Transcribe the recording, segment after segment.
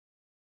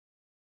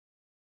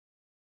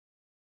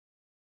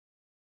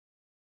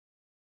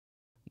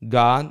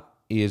God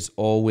is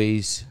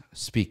always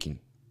speaking.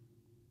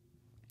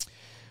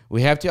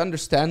 We have to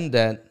understand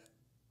that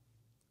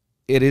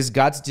it is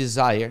God's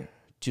desire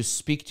to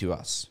speak to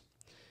us.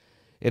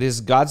 It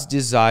is God's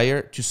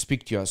desire to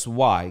speak to us.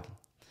 Why?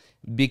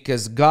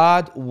 Because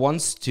God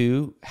wants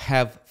to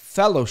have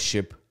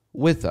fellowship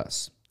with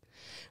us.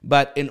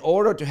 But in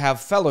order to have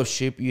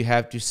fellowship, you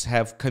have to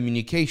have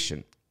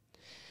communication.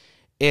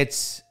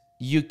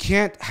 You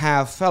can't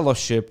have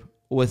fellowship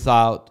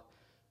without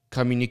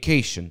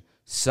communication,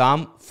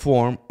 some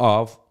form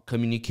of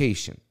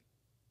communication.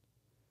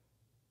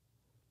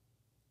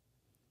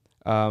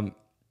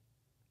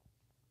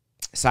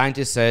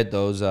 Scientists said,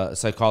 those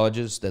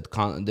psychologists that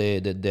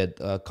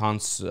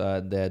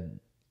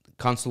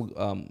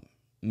counsel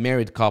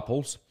married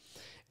couples,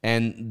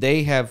 and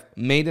they have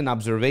made an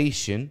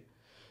observation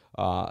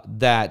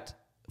that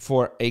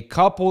for a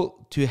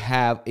couple to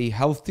have a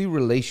healthy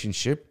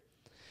relationship,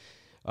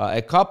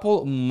 a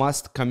couple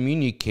must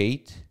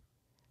communicate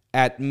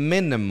at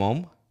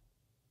minimum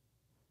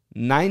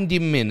 90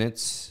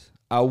 minutes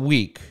a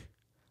week,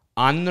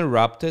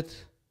 uninterrupted,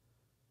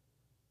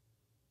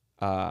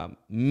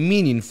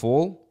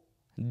 meaningful,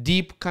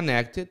 deep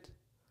connected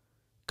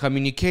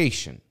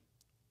communication.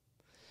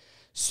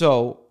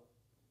 So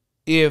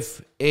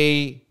if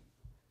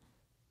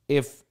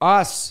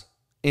us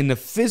in a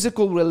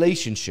physical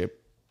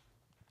relationship,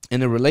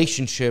 in a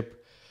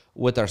relationship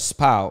with our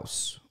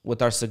spouse,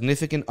 with our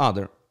significant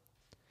other,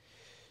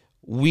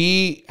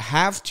 we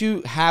have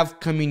to have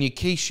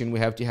communication. We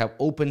have to have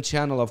open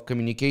channel of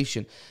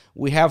communication.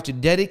 We have to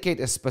dedicate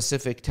a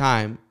specific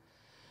time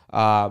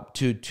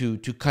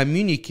to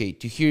communicate,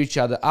 to hear each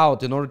other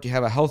out in order to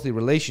have a healthy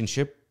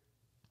relationship.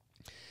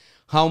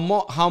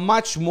 How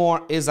much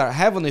more is our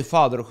Heavenly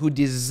Father, who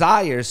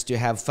desires to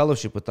have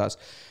fellowship with us,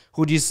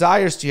 who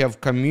desires to have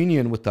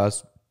communion with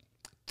us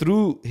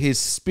through His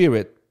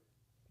Spirit.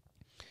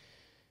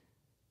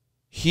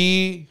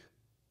 He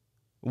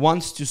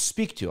wants to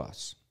speak to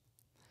us.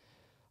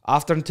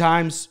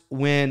 Oftentimes,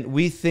 when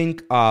we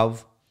think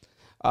of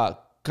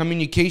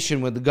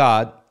communication with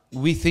God,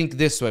 we think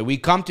this way. We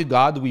come to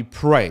God, we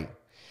pray.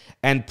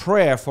 And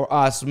prayer for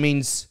us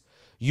means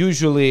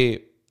usually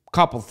a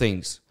couple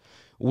things.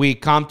 We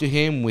come to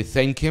Him, we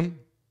thank Him.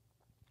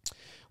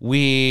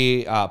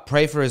 We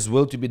pray for His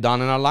will to be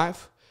done in our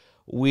life.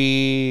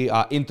 We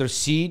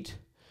intercede.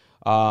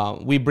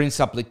 We bring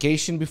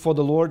supplication before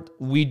the Lord.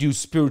 We do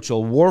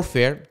spiritual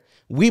warfare.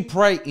 We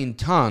pray in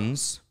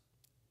tongues.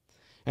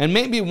 And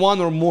maybe one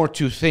or more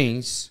two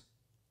things.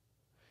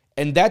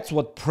 And that's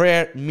what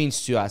prayer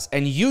means to us.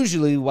 And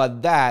usually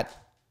what that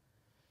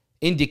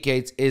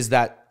indicates is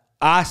that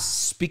us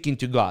speaking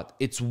to God,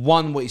 it's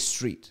one-way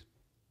street.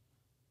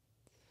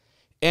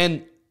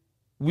 And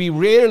we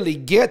rarely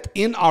get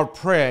in our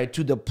prayer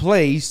to the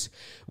place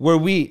where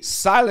we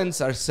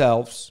silence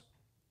ourselves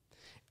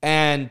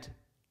and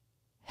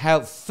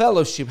have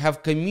fellowship,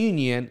 have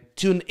communion,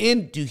 tune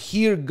in to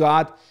hear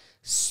God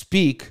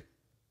speak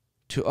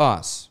to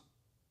us.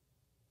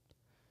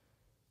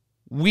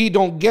 We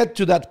don't get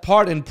to that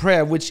part in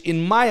prayer, which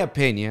in my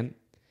opinion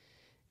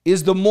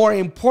is the more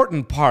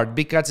important part,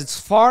 because it's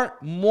far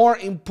more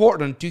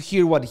important to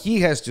hear what He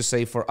has to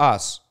say for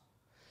us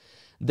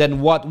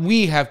than what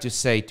we have to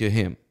say to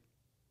Him.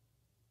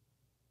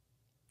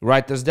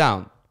 Write this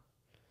down.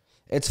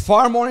 It's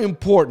far more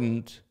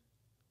important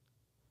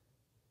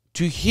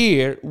to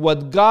hear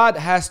what God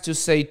has to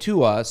say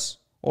to us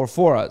or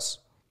for us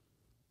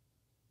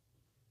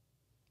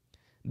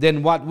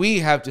than what we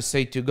have to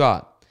say to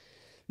God.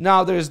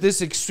 Now, there's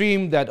this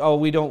extreme that,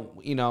 we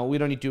don't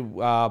need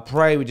to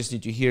pray. We just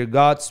need to hear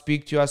God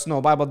speak to us. No,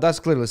 the Bible does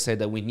clearly say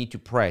that we need to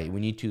pray. We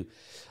need to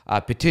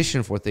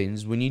petition for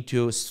things. We need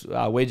to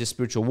wage a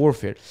spiritual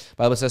warfare. The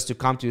Bible says to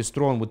come to His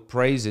throne with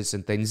praises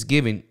and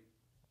thanksgiving.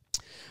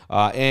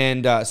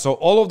 So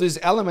all of these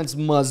elements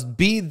must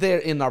be there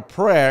in our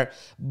prayer,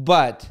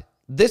 but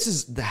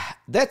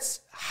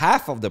that's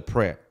half of the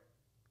prayer.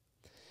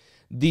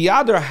 The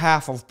other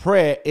half of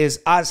prayer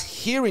is us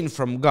hearing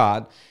from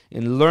God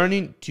and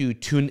learning to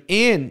tune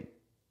in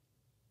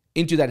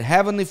into that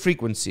heavenly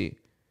frequency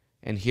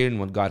and hearing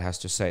what God has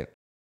to say.